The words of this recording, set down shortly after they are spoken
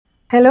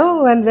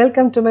Hello and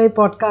welcome to my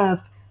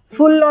podcast,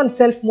 full on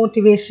self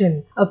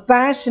motivation, a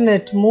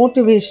passionate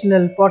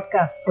motivational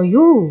podcast for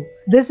you.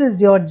 This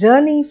is your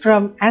journey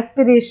from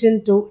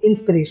aspiration to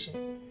inspiration.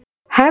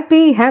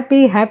 Happy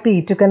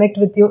to connect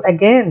with you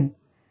again.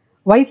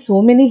 Why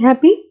so many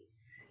happy?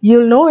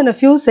 You'll know in a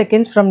few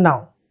seconds from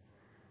now.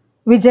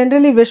 We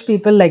generally wish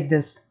people like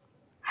this: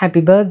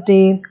 happy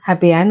birthday,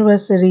 happy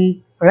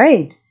anniversary,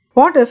 right?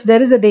 What if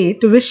there is a day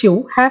to wish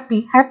you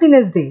happy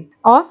Happiness Day?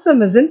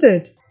 Awesome, isn't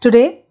it?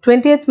 Today,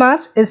 20th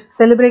March, is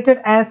celebrated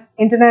as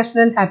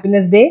International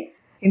Happiness Day.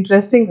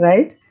 Interesting,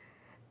 right?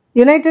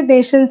 United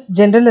Nations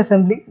General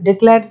Assembly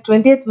declared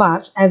 20th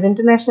March as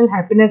International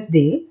Happiness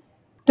Day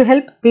to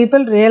help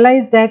people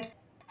realize that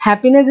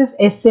happiness is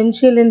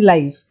essential in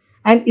life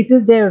and it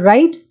is their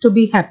right to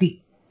be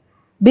happy.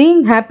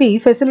 Being happy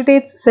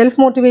facilitates self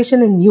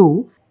motivation in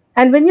you,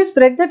 and when you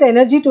spread that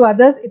energy to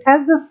others, it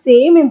has the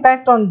same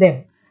impact on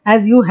them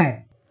as you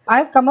had.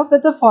 I've come up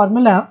with a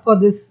formula for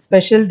this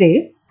special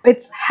day.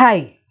 It's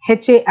HAI,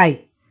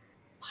 HAI.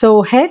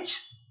 So,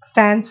 H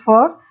stands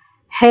for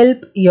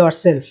help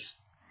yourself.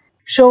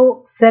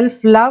 Show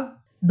self love,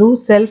 do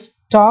self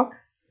talk,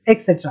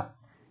 etc.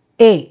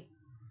 A.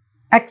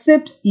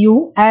 Accept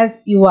you as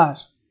you are.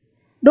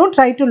 Don't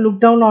try to look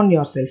down on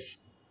yourself.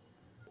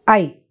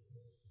 I.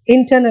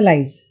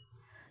 Internalize.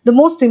 The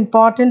most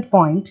important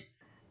point: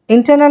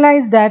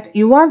 internalize that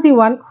you are the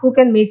one who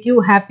can make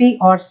you happy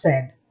or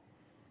sad.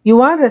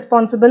 You are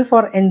responsible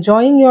for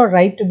enjoying your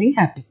right to be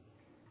happy.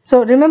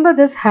 So remember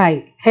this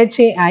HAI,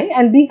 HAI,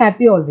 and be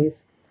happy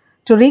always.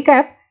 To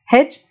recap,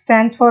 H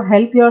stands for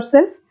help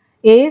yourself,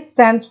 A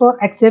stands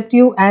for accept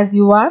you as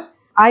you are,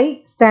 I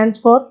stands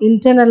for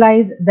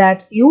internalize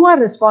that you are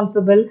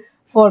responsible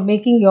for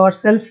making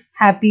yourself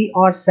happy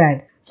or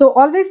sad. So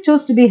always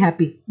choose to be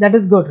happy. That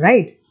is good,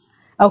 right?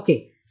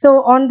 Okay,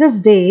 so on this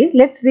day,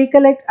 let's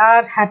recollect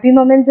our happy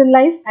moments in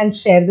life and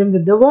share them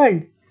with the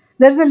world.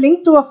 There's a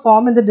link to a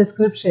form in the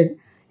description.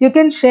 You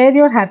can share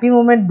your happy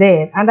moment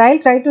there, and I'll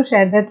try to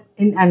share that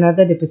in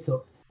another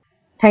episode.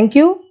 Thank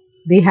you.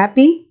 Be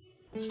happy.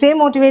 Stay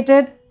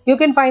motivated. You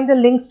can find the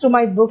links to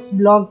my books,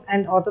 blogs,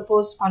 and author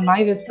posts on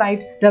my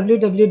website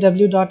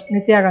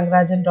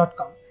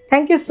www.nithyarangarajan.com.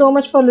 Thank you so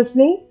much for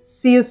listening.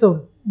 See you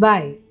soon.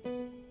 Bye.